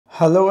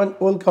Hello and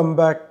welcome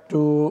back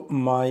to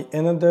my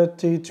another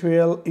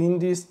tutorial. In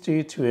this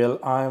tutorial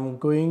I am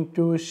going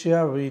to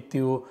share with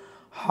you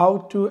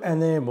how to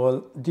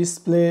enable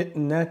display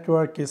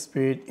network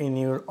speed in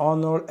your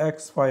Honor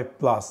X5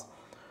 Plus.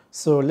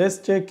 So let's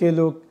take a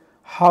look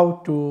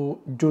how to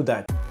do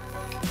that.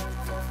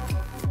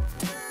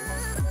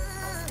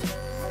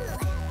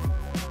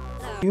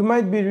 You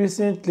might be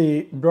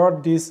recently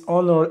bought this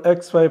Honor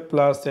X5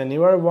 Plus and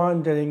you are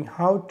wondering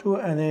how to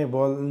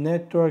enable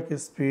network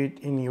speed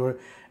in your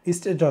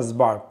status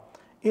bar.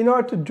 In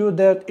order to do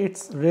that,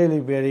 it's really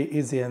very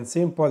easy and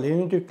simple. You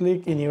need to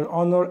click in your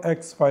Honor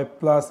X5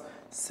 Plus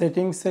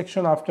settings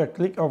section. After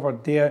click over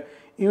there,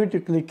 you need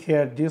to click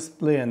here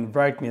display and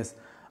brightness.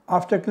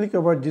 After click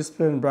over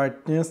display and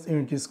brightness, you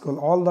need to scroll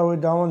all the way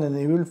down and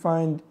you will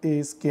find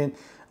a skin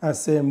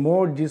say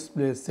more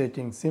display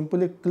settings.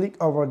 Simply click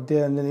over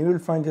there and then you will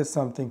find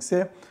something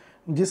say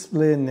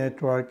display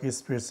network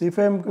speed. So if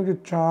I am going to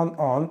turn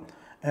on,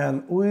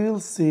 and we will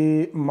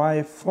see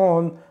my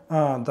phone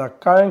the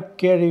current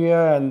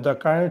carrier and the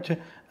current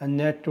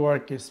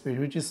network speed,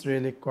 which is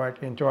really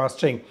quite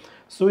interesting.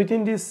 So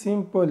within this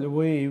simple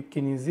way you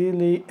can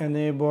easily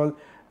enable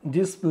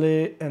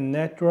display and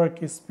network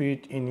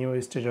speed in your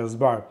status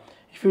bar.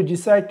 If you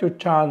decide to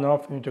turn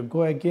off, you need to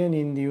go again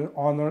in the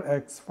Honor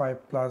X5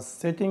 Plus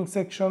settings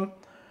section,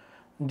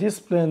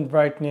 display and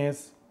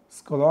brightness,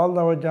 scroll all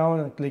the way down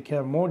and click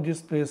here more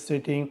display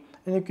setting,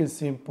 and you can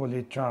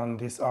simply turn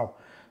this off.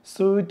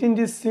 So within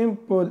this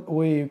simple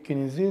way you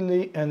can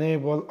easily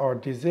enable or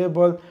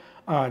disable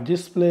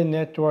display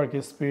network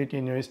speed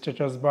in your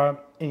status bar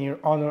in your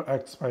Honor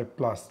X5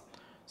 Plus.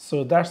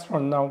 So that's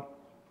for now.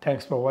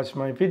 Thanks for watching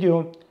my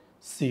video.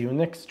 See you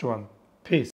next one. Peace.